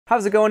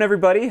How's it going,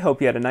 everybody?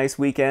 Hope you had a nice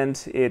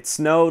weekend. It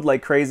snowed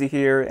like crazy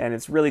here and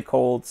it's really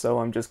cold, so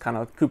I'm just kind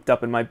of cooped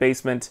up in my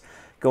basement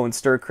going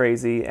stir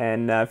crazy,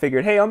 and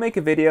figured, hey, I'll make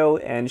a video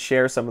and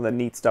share some of the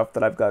neat stuff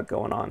that I've got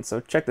going on.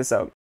 So check this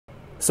out.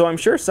 So I'm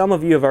sure some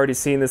of you have already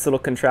seen this little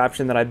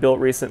contraption that I built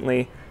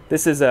recently.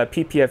 This is a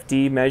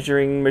PPFD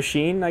measuring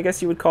machine, I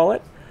guess you would call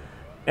it.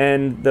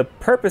 And the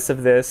purpose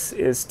of this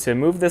is to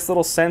move this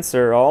little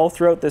sensor all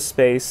throughout this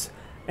space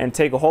and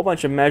take a whole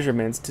bunch of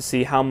measurements to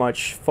see how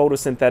much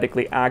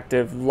photosynthetically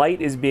active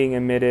light is being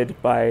emitted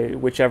by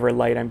whichever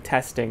light I'm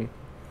testing.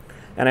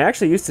 And I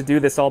actually used to do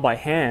this all by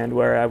hand,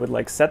 where I would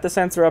like set the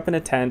sensor up in a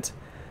tent,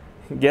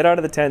 get out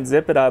of the tent,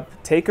 zip it up,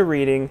 take a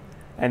reading,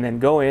 and then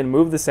go in,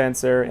 move the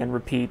sensor, and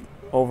repeat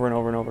over and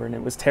over and over, and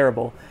it was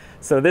terrible.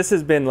 So this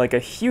has been like a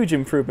huge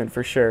improvement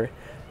for sure.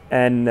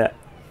 And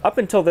up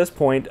until this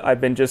point,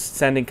 I've been just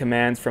sending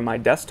commands from my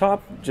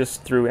desktop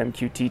just through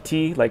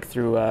MQTT, like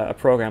through a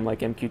program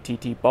like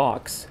MQTT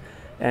Box,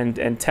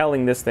 and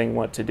telling this thing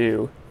what to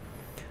do.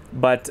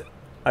 But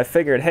I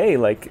figured, hey,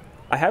 like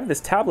I have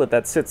this tablet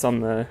that sits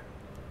on the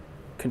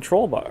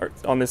control bar,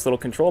 on this little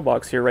control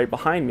box here right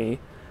behind me,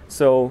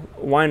 so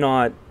why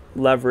not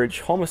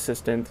leverage Home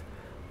Assistant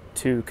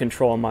to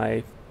control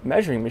my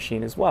measuring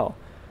machine as well?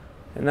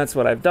 And that's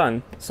what I've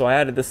done. So I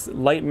added this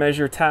light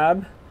measure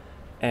tab,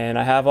 and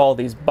I have all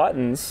these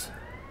buttons,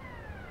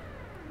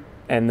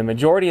 and the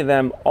majority of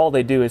them, all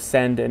they do is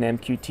send an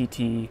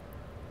MQTT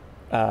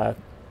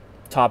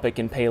topic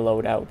and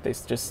payload out. They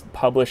just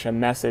publish a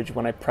message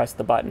when I press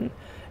the button,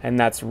 and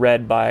that's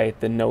read by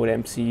the Node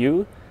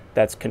MCU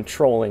that's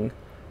controlling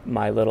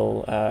my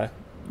little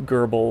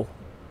Gerbil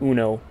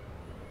Uno,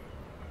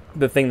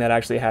 the thing that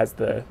actually has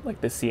the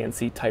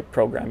CNC type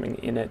programming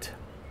in it.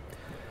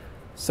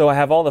 So I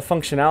have all the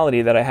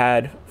functionality that I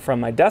had from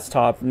my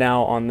desktop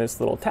now on this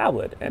little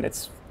tablet, and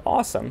it's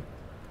awesome.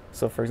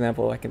 So for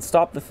example, I can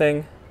stop the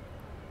thing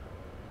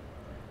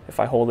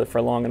if I hold it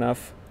for long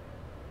enough,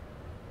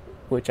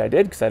 which I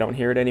did because I don't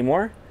hear it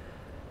anymore.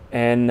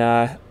 And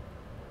I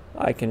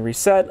can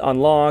reset,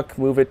 unlock,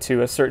 move it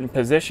to a certain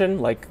position,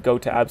 like go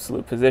to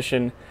absolute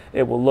position.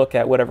 It will look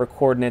at whatever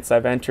coordinates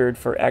I've entered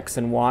for X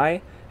and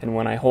Y, and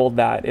when I hold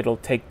that, it'll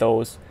take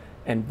those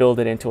and build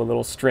it into a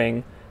little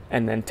string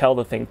and then tell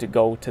the thing to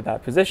go to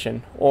that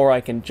position. Or I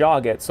can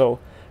jog it. So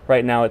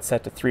right now it's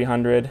set to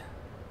 300.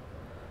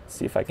 Let's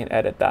see if I can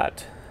edit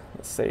that.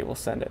 Let's say we'll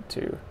send it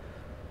to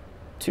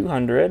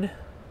 200.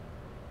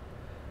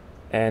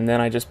 And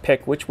then I just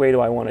pick which way do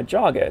I want to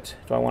jog it.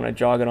 Do I want to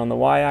jog it on the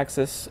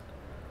y-axis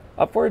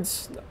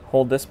upwards?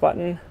 Hold this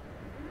button.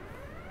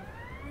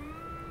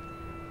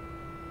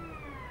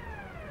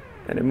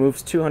 And it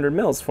moves 200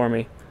 mils for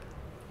me.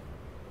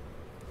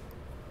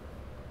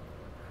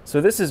 So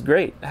this is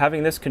great.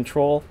 Having this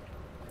control,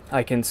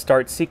 I can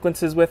start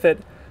sequences with it,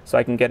 so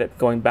I can get it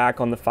going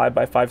back on the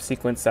 5x5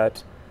 sequence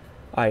that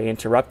I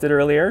interrupted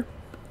earlier.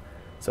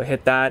 So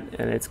hit that,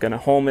 and it's going to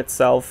home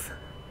itself,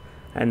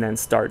 and then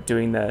start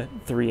doing the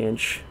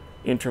 3-inch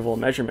interval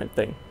measurement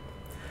thing.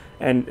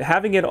 And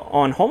having it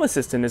on Home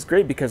Assistant is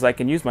great because I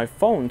can use my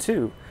phone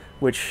too,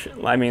 which,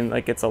 I mean,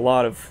 like, it's a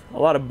lot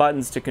of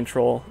buttons to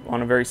control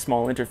on a very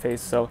small interface.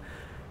 So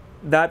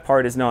that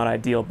part is not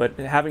ideal, but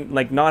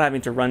not having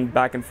to run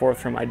back and forth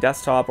from my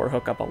desktop or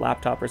hook up a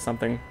laptop or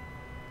something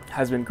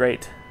has been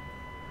great.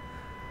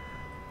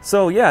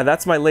 So yeah,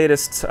 that's my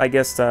latest, I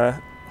guess,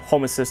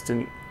 Home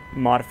Assistant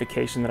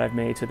modification that I've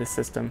made to the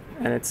system,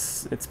 and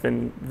it's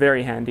been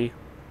very handy.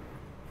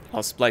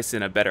 I'll splice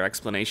in a better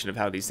explanation of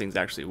how these things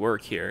actually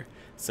work here.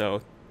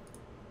 So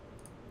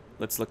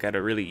let's look at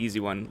a really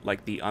easy one,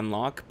 like the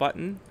unlock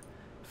button.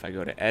 If I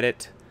go to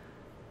edit,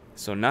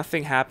 so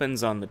nothing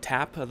happens on the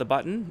tap of the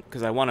button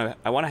because I want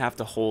to have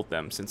to hold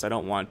them, since I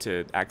don't want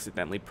to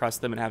accidentally press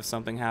them and have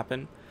something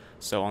happen.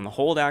 So on the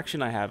hold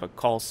action, I have a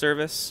call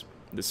service.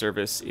 The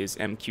service is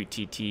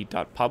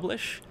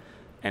mqtt.publish,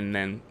 and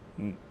then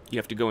you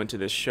have to go into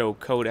this show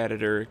code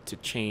editor to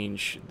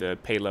change the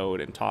payload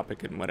and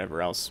topic and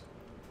whatever else.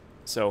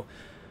 So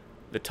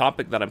the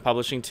topic that I'm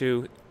publishing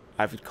to,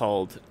 I've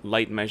called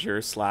light measure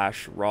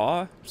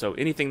 /raw. So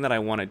anything that I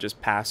want to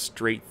just pass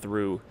straight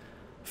through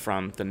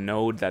from the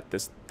node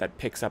that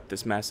picks up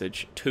this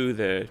message to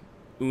the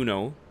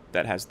Uno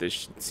that has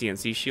this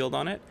CNC shield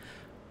on it,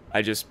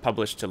 I just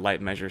publish to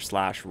light measure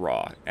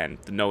 /raw, and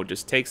the node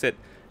just takes it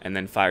and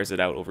then fires it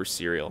out over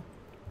serial.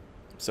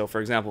 So for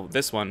example,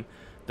 this one,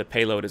 the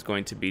payload is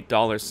going to be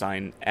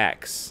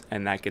 $X,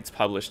 and that gets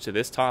published to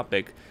this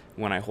topic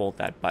when I hold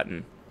that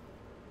button.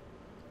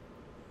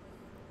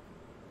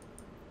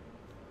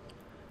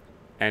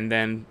 And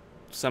then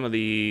some of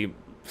the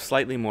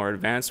slightly more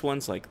advanced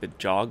ones, like the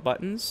jog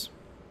buttons,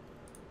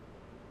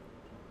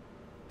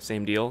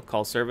 same deal,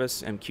 call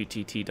service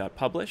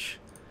mqtt.publish,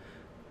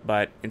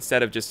 but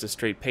instead of just a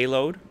straight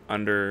payload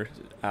under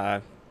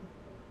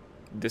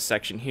this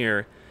section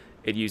here,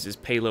 it uses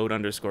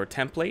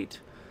payload_template,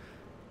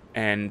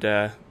 and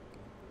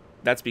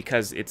that's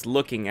because it's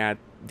looking at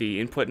the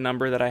input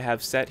number that I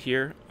have set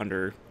here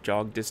under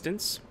jog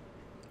distance.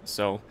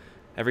 So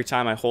every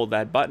time I hold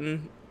that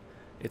button,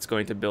 it's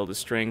going to build a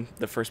string.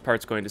 The first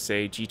part's going to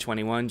say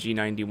G21,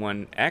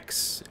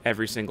 G91X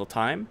every single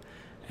time,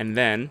 and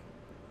then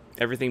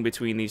everything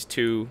between these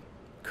two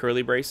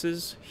curly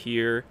braces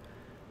here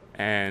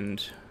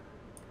and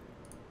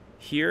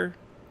here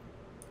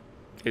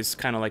is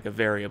kind of like a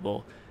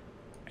variable,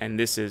 and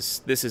this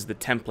is the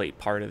template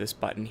part of this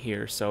button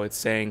here. So it's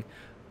saying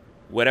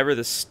whatever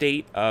the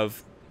state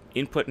of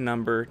input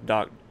number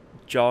dot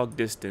jog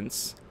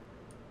distance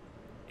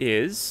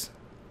is,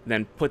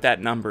 then put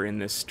that number in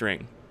this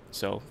string.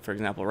 So for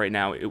example, right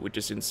now it would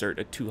just insert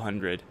a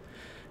 200,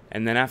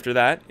 and then after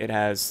that it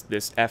has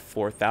this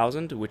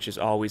F4000, which is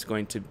always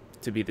going to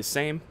be the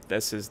same.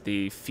 This is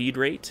the feed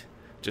rate,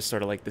 just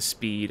sort of like the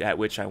speed at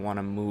which I want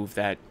to move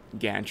that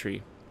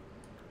gantry.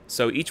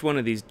 So each one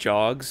of these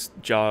jogs,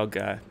 jog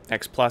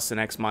X plus and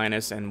X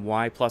minus and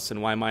Y plus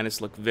and Y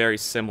minus, look very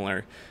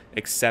similar,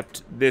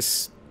 except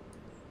this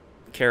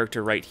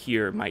character right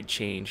here might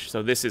change.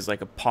 So this is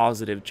like a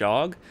positive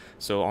jog.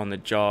 So on the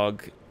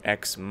jog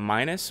X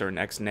minus or an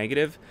X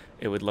negative,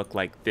 it would look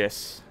like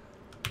this.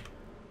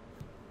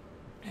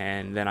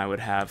 And then I would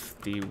have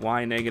the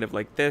Y negative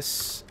like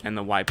this and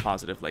the Y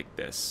positive like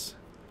this.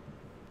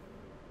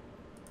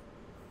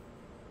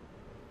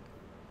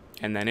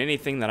 And then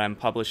anything that I'm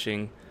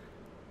publishing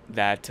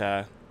that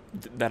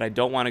I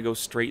don't want to go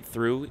straight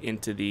through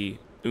into the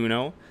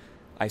Uno,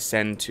 I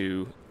send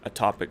to a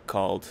topic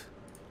called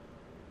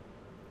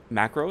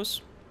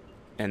macros,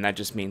 and that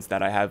just means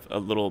that I have a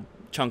little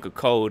chunk of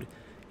code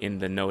in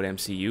the Node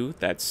MCU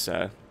that's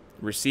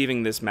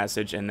receiving this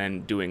message and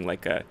then doing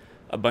like a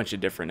bunch of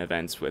different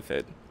events with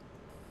it.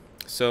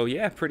 So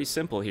yeah, pretty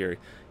simple here.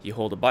 You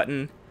hold a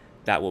button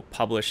that will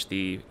publish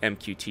the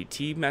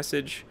MQTT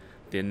message,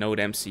 the Node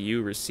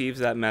MCU receives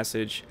that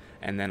message,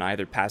 and then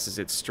either passes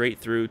it straight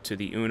through to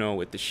the Uno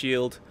with the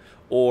shield,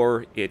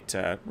 or it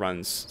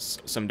runs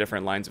some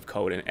different lines of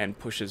code and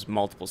pushes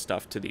multiple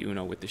stuff to the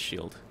Uno with the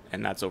shield,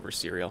 and that's over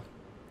serial.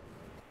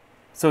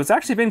 So it's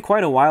actually been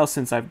quite a while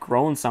since I've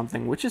grown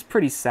something, which is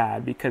pretty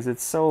sad because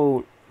it's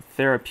so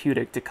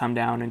therapeutic to come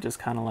down and just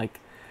kind of like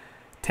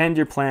tend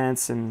your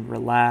plants and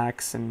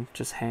relax and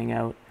just hang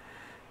out.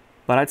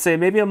 But I'd say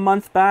maybe a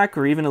month back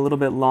or even a little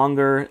bit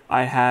longer,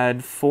 I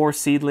had 4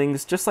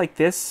 seedlings just like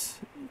this,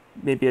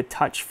 maybe a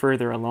touch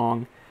further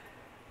along.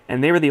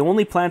 And they were the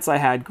only plants I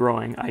had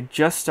growing. I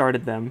just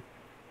started them,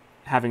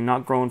 having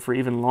not grown for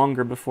even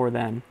longer before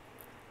then.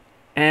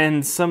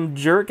 And some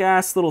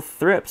jerk-ass little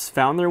thrips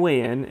found their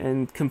way in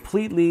and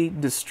completely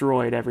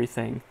destroyed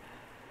everything.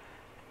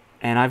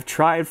 And I've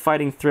tried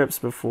fighting thrips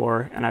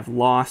before, and I've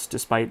lost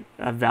despite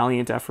a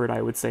valiant effort,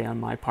 I would say, on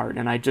my part.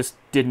 And I just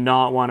did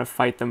not want to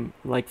fight them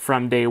like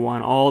from day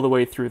one all the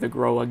way through the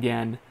grow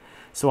again.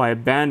 So I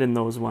abandoned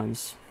those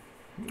ones.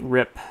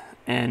 RIP.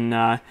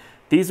 And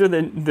these are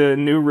the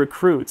new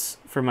recruits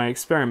for my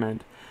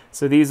experiment.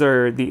 So these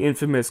are the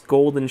infamous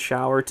golden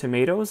shower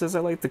tomatoes, as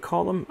I like to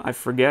call them. I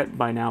forget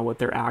by now what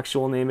their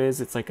actual name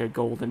is. It's like a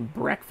golden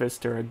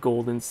breakfast or a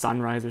golden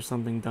sunrise or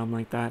something dumb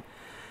like that.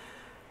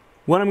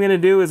 What I'm going to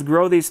do is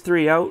grow these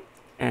 3 out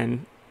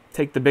and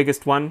take the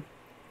biggest one,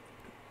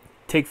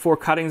 take 4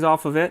 cuttings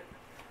off of it,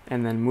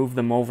 and then move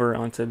them over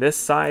onto this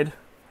side,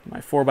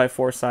 my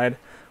 4x4 side.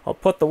 I'll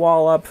put the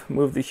wall up,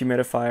 move the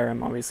humidifier.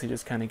 I'm obviously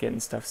just kind of getting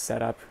stuff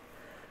set up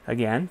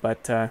again,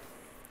 but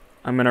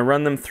I'm going to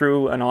run them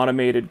through an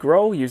automated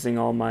grow using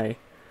all my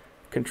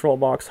control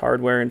box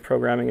hardware and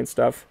programming and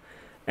stuff,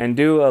 and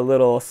do a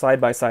little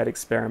side-by-side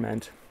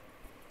experiment.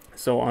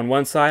 So on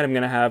one side, I'm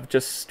going to have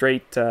just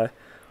straight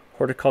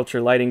horticulture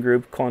lighting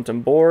group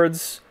quantum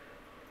boards.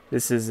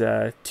 This is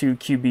 2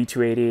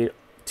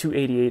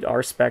 QB288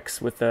 R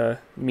specs with a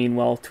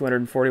Meanwell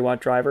 240 watt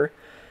driver.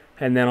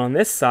 And then on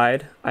this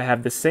side, I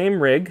have the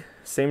same rig,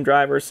 same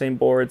driver, same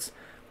boards,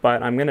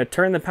 but I'm going to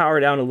turn the power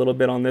down a little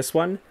bit on this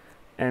one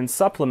and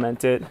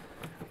supplement it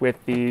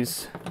with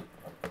these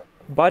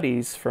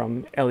buddies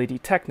from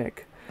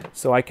LEDTEKNIK.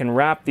 So I can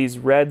wrap these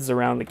reds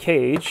around the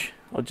cage.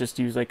 I'll just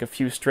use like a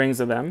few strings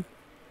of them.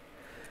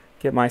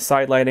 Get my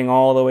side lighting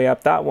all the way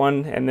up that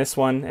one and this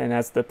one, and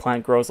as the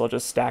plant grows, I'll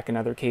just stack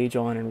another cage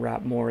on and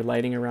wrap more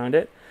lighting around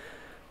it.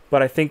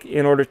 But I think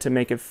in order to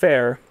make it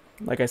fair,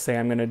 like I say,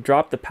 I'm going to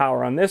drop the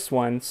power on this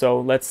one.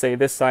 So let's say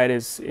this side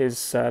is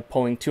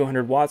pulling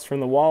 200 watts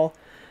from the wall.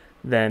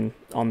 Then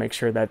I'll make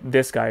sure that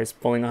this guy is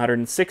pulling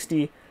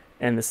 160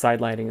 and the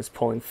side lighting is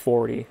pulling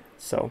 40.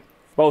 So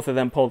both of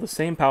them pull the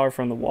same power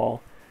from the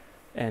wall,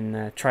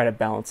 and try to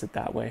balance it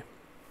that way.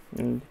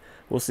 And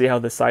we'll see how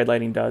the side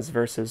lighting does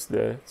versus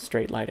the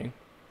straight lighting.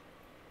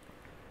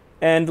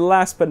 And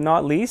last but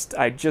not least,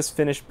 I just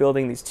finished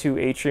building these 2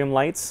 Atreum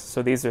lights.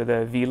 So these are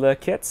the Vila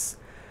kits.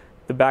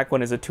 The back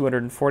one is a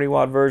 240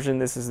 watt version.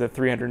 This is the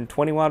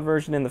 320 watt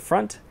version in the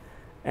front.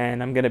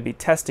 And I'm going to be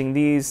testing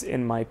these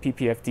in my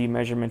PPFD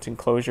measurement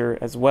enclosure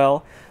as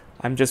well.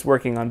 I'm just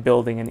working on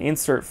building an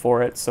insert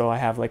for it, so I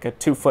have like a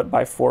 2 foot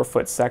by 4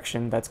 foot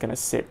section that's going to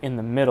sit in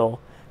the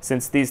middle,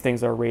 since these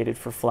things are rated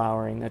for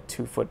flowering a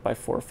 2 foot by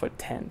 4 foot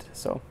tent.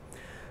 So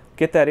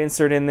get that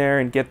insert in there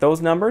and get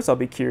those numbers. I'll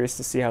be curious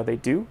to see how they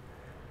do.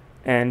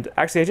 And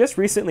actually, I just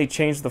recently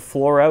changed the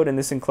floor out in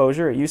this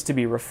enclosure. It used to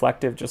be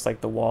reflective, just like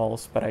the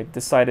walls, but I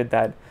decided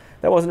that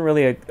that wasn't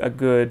really a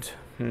good,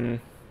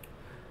 didn't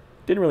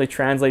really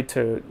translate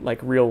to like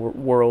real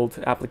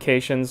world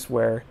applications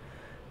where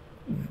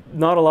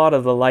not a lot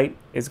of the light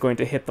is going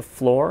to hit the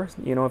floor,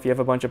 you know, if you have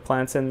a bunch of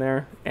plants in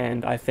there.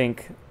 And I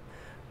think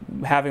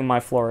having my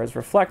floor as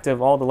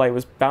reflective, all the light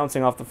was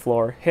bouncing off the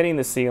floor, hitting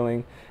the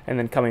ceiling, and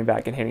then coming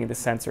back and hitting the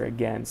sensor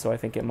again. So I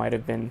think it might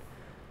have been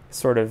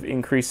sort of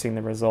increasing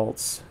the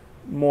results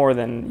more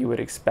than you would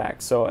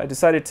expect. So I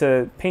decided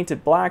to paint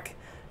it black,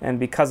 and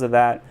because of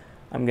that,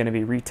 I'm going to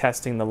be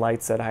retesting the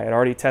lights that I had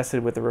already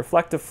tested with the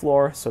reflective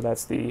floor. So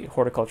that's the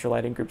Horticulture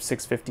Lighting Group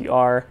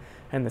 650R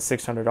and the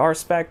 600R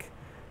spec.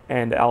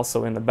 And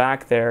also in the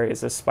back there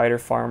is a Spider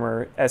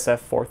Farmer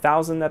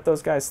SF4000 that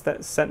those guys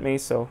sent me.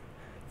 So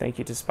thank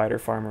you to Spider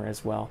Farmer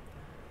as well.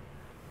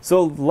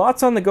 So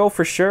lots on the go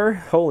for sure.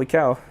 Holy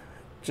cow.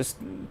 Just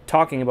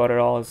talking about it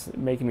all is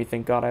making me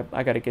think, God,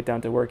 I got to get down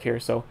to work here.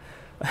 So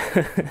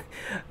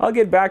I'll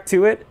get back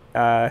to it.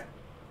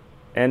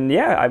 And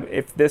yeah,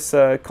 if this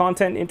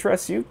content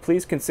interests you,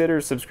 please consider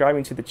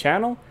subscribing to the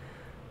channel.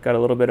 Got a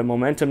little bit of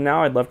momentum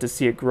now. I'd love to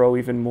see it grow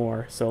even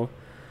more. So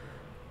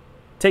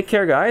take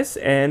care, guys,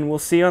 and we'll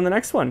see you on the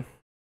next one.